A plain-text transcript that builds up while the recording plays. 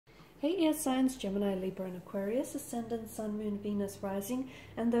Hey air signs, Gemini, Libra and Aquarius, Ascendant, Sun, Moon, Venus, Rising,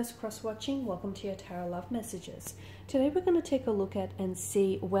 and those cross-watching, welcome to your Tarot Love Messages. Today we're going to take a look at and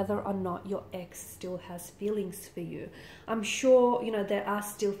see whether or not your ex still has feelings for you. I'm sure, there are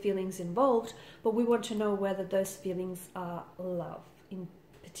still feelings involved, but we want to know whether those feelings are love in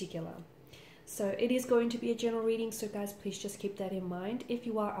particular. So it is going to be a general reading, so guys, please just keep that in mind. If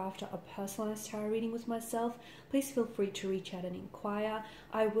you are after a personalized tarot reading with myself, please feel free to reach out and inquire.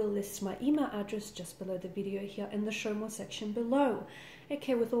 I will list my email address just below the video here in the show more section below.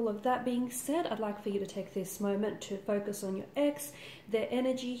 Okay, with all of that being said, I'd like for you to take this moment to focus on your ex, their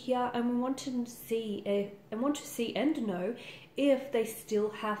energy here, and we want to see and know if they still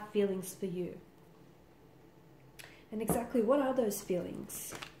have feelings for you. And exactly what are those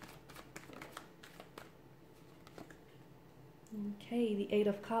feelings? Okay, the Eight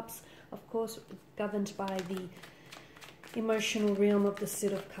of Cups, of course, governed by the emotional realm of the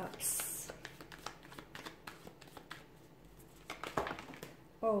Suit of Cups.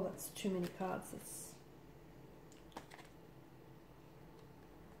 Oh, that's too many cards.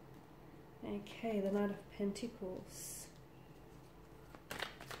 Okay, the Knight of Pentacles.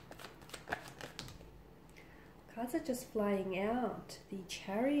 Cards are just flying out. The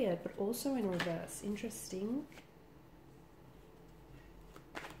Chariot, but also in reverse. Interesting.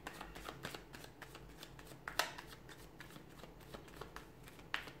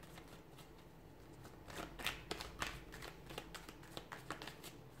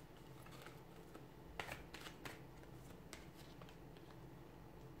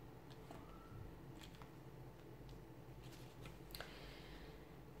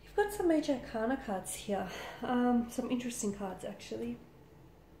 Got some major arcana cards here, some interesting cards actually.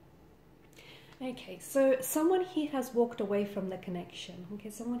 Okay, so someone here has walked away from the connection.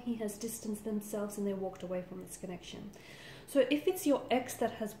 Okay, someone here has distanced themselves and they walked away from this connection. So if it's your ex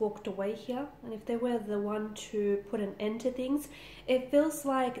that has walked away here, and if they were the one to put an end to things, it feels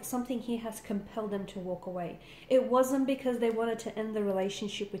like something here has compelled them to walk away. It wasn't because they wanted to end the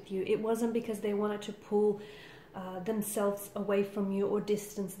relationship with you. It wasn't because they wanted to pull themselves away from you or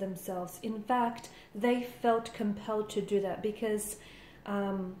distance themselves. In fact, they felt compelled to do that because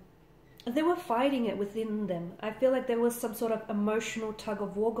they were fighting it within them. I feel like there was some sort of emotional tug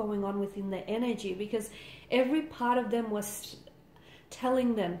of war going on within their energy because every part of them was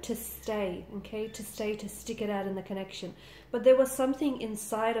telling them to stay, okay, to stay, to stick it out in the connection. But there was something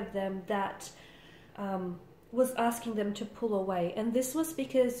inside of them that was asking them to pull away, and this was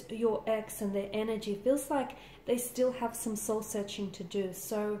because your ex and their energy feels like they still have some soul searching to do.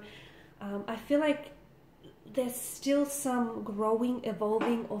 So I feel like there's still some growing,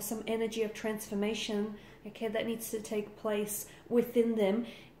 evolving, or some energy of transformation, okay, that needs to take place within them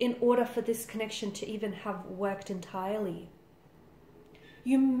in order for this connection to even have worked entirely.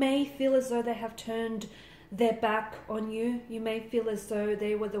 You may feel as though they have turned their back on you. You may feel as though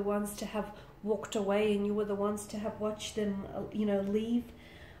they were the ones to have walked away and you were the ones to have watched them, leave.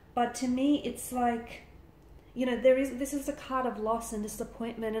 But to me, it's like, this is a card of loss and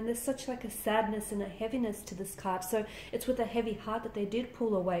disappointment, and there's such like a sadness and a heaviness to this card. So it's with a heavy heart that they did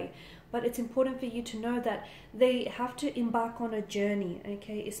pull away. But it's important for you to know that they have to embark on a journey,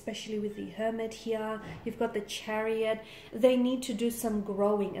 okay? Especially with the Hermit here. You've got the Chariot. They need to do some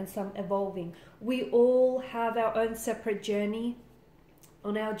growing and some evolving. We all have our own separate journey.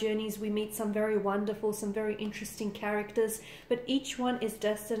 On our journeys, we meet some very wonderful, some very interesting characters, but each one is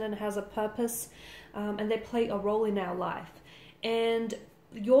destined and has a purpose, and they play a role in our life. And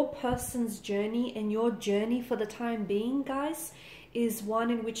your person's journey and your journey for the time being, guys, is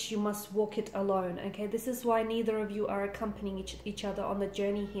one in which you must walk it alone, okay? This is why neither of you are accompanying each other on the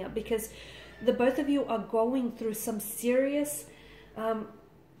journey here, because the both of you are going through some serious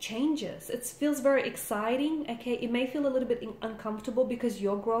changes. It feels very exciting, okay? It may feel a little bit uncomfortable because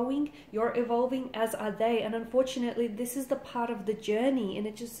you're growing, you're evolving, as are they, and unfortunately this is the part of the journey, and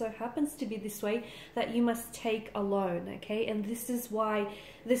it just so happens to be this way that you must take alone, okay? And this is why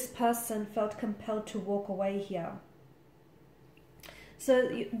this person felt compelled to walk away here. So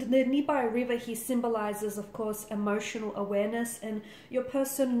the nearby river here symbolizes, of course, emotional awareness, and your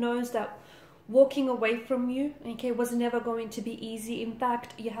person knows that walking away from you, okay, was never going to be easy. In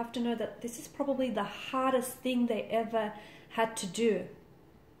fact, you have to know that this is probably the hardest thing they ever had to do,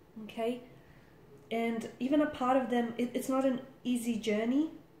 okay? And even a part of them, it's not an easy journey.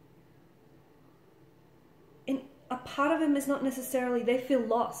 And a part of them is not necessarily, they feel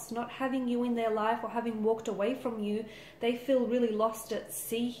lost, not having you in their life or having walked away from you. They feel really lost at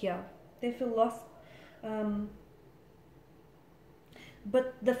sea here. They feel lost.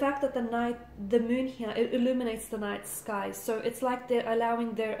 But the fact that the moon here, it illuminates the night sky. So it's like they're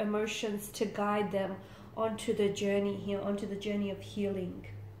allowing their emotions to guide them onto the journey here, onto the journey of healing.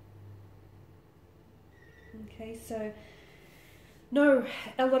 Okay, so no,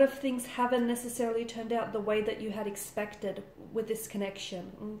 a lot of things haven't necessarily turned out the way that you had expected with this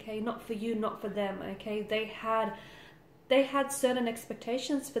connection. Okay, not for you, not for them. Okay, they had certain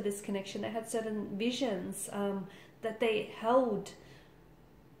expectations for this connection. They had certain visions that they held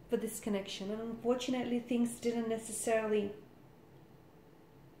for this connection, and unfortunately things didn't necessarily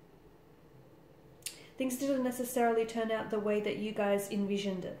turn out the way that you guys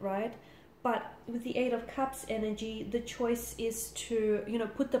envisioned it, right? But with the Eight of Cups energy, the choice is to, you know,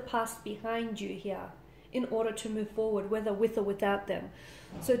 put the past behind you here in order to move forward, whether with or without them.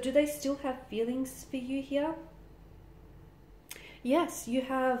 So do they still have feelings for you here? Yes, you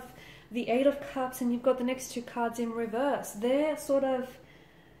have the Eight of Cups and you've got the next two cards in reverse.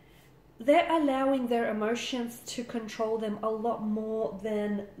 They're allowing their emotions to control them a lot more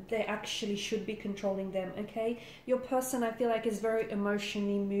than they actually should be controlling them, okay? Your person, I feel like, is very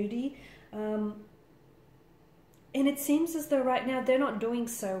emotionally moody. And it seems as though right now they're not doing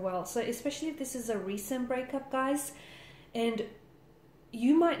so well. So especially if this is a recent breakup, guys, and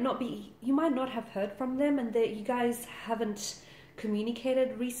you might not have heard from them, and that you guys haven't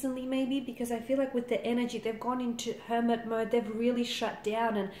communicated recently, maybe, because I feel like with the energy, they've gone into hermit mode. They've really shut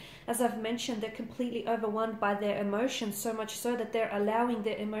down, and as I've mentioned, they're completely overwhelmed by their emotions, so much so that they're allowing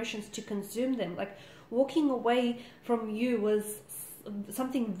their emotions to consume them. Like, walking away from you was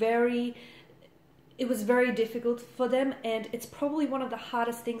something very difficult for them, and it's probably one of the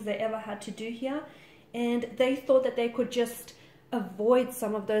hardest things they ever had to do here. And they thought that they could just avoid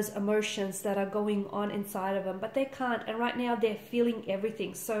some of those emotions that are going on inside of them, but they can't. And right now they're feeling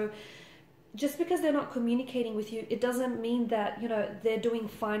everything. So just because they're not communicating with you, it doesn't mean that, you know, they're doing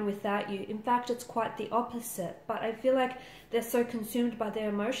fine without you. In fact, it's quite the opposite. But I feel like they're so consumed by their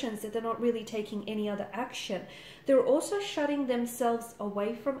emotions that they're not really taking any other action. They're also shutting themselves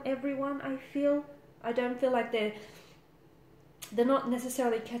away from everyone, I feel. I don't feel like they're not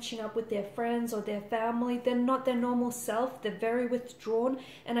necessarily catching up with their friends or their family. They're not their normal self. They're very withdrawn.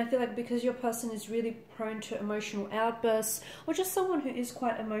 And I feel like because your person is really prone to emotional outbursts, or just someone who is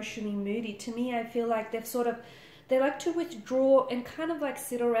quite emotionally moody, to me, I feel like they like to withdraw and kind of like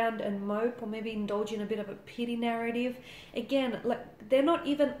sit around and mope, or maybe indulge in a bit of a pity narrative. Again, like, they're not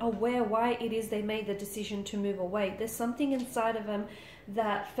even aware why it is they made the decision to move away. There's something inside of them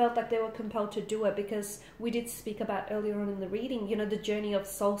that felt like they were compelled to do it, because we did speak about earlier on in the reading, you know, the journey of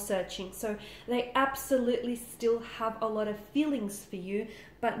soul searching. So they absolutely still have a lot of feelings for you.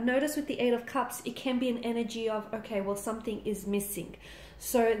 But notice with the Eight of Cups, it can be an energy of, okay, well, something is missing.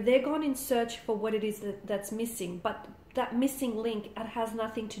 So they're gone in search for what it is that's missing. But that missing link, it has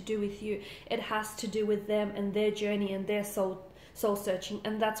nothing to do with you. It has to do with them and their journey and their soul searching,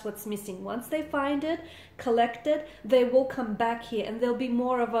 and that's what's missing. Once they find it, collect it, they will come back here, and they'll be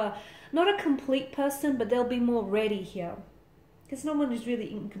more of a, not a complete person, but they'll be more ready here, because no one is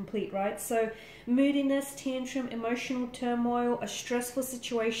really incomplete, right? So moodiness, tantrum, emotional turmoil, a stressful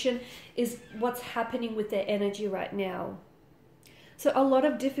situation is what's happening with their energy right now. So a lot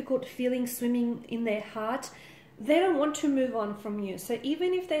of difficult feelings swimming in their heart. They don't want to move on from you. So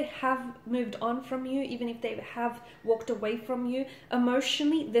even if they have moved on from you, even if they have walked away from you,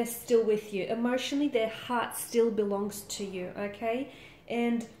 emotionally, they're still with you. Emotionally, their heart still belongs to you, okay?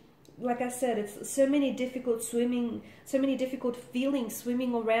 And like I said, it's so many difficult feelings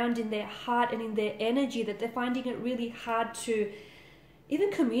swimming around in their heart and in their energy, that they're finding it really hard to even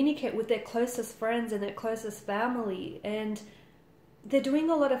communicate with their closest friends and their closest family. And they're doing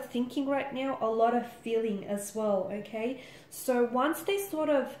a lot of thinking right now, a lot of feeling as well, okay? So once they sort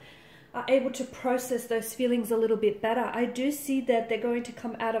of are able to process those feelings a little bit better, I do see that they're going to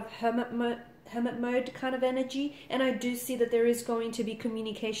come out of hermit mode kind of energy, and I do see that there is going to be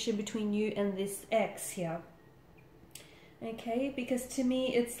communication between you and this ex here, okay? Because to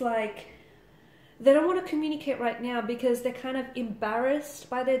me, it's like they don't want to communicate right now because they're kind of embarrassed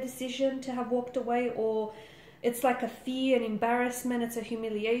by their decision to have walked away, or it's like a fear and embarrassment. It's a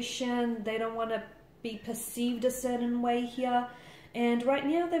humiliation. They don't want to be perceived a certain way here. And right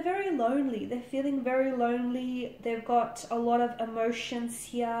now they're very lonely. They're feeling very lonely. They've got a lot of emotions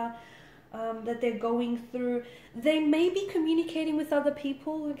here that they're going through. They may be communicating with other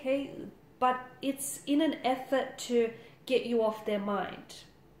people, okay? But it's in an effort to get you off their mind.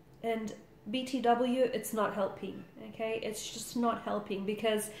 And BTW, it's not helping, okay? It's just not helping,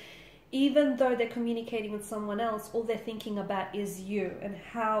 because even though they're communicating with someone else, all they're thinking about is you and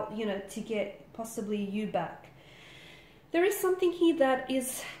how, you know, to get possibly you back. there is something here that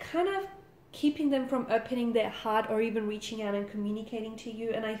is kind of keeping them from opening their heart or even reaching out and communicating to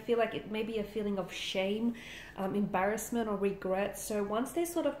you. And I feel like it may be a feeling of shame, embarrassment or regret. So once they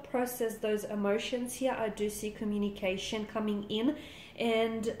sort of process those emotions here, I do see communication coming in.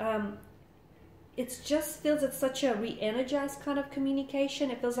 And it just feels it's such a re-energized kind of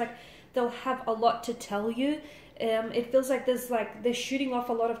communication. It feels like they'll have a lot to tell you. It feels like they're shooting off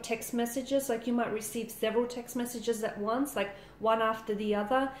a lot of text messages. Like you might receive several text messages at once, like one after the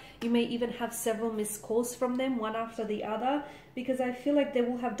other. You may even have several missed calls from them, one after the other, because I feel like they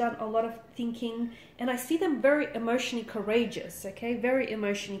will have done a lot of thinking, and I see them very emotionally courageous, okay? Very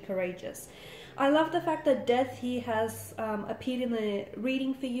emotionally courageous. I love the fact that death here has appeared in the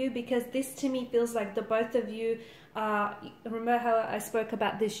reading for you, because this to me feels like the both of you, remember how I spoke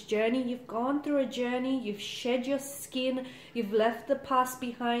about this journey? You've gone through a journey, you've shed your skin, you've left the past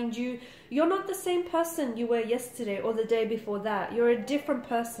behind you. You're not the same person you were yesterday or the day before that. You're a different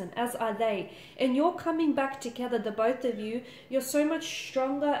person, as are they. And you're coming back together, the both of you. You're so much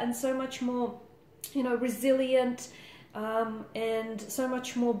stronger and so much more, you know, resilient, and so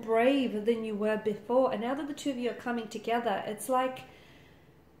much more brave than you were before. And now that the two of you are coming together, it's like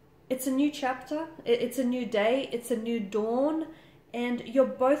it's a new chapter, it's a new day, it's a new dawn, and you're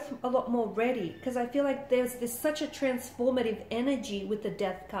both a lot more ready, because I feel like there's such a transformative energy with the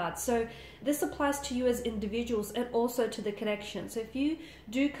death card. So this applies to you as individuals and also to the connection. So if you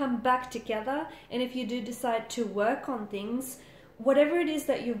do come back together, and if you do decide to work on things, whatever it is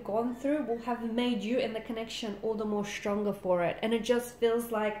that you've gone through will have made you and the connection all the more stronger for it. And it just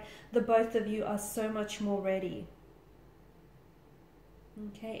feels like the both of you are so much more ready.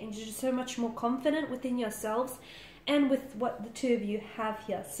 Okay, and you're just so much more confident within yourselves and with what the two of you have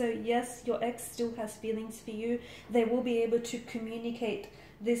here. So yes, your ex still has feelings for you. They will be able to communicate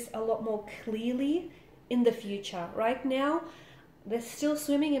this a lot more clearly in the future. Right now, they're still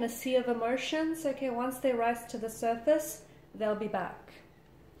swimming in a sea of emotions. Okay, once they rise to the surface, they'll be back.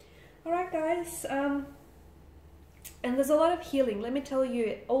 All right, guys. And there's a lot of healing. Let me tell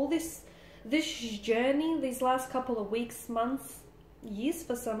you, all this journey, these last couple of weeks, months, years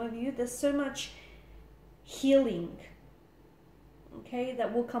for some of you, there's so much healing, okay,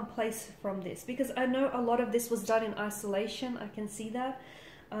 that will come place from this, because I know a lot of this was done in isolation. I can see that,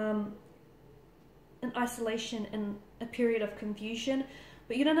 in isolation and a period of confusion,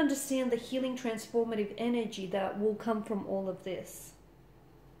 but you don't understand the healing, transformative energy that will come from all of this,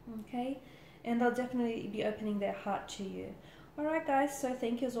 okay? And they'll definitely be opening their heart to you. Alright guys, so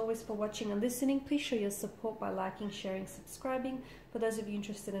thank you as always for watching and listening. Please show your support by liking, sharing, subscribing. For those of you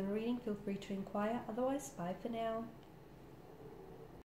interested in reading, feel free to inquire. Otherwise, bye for now.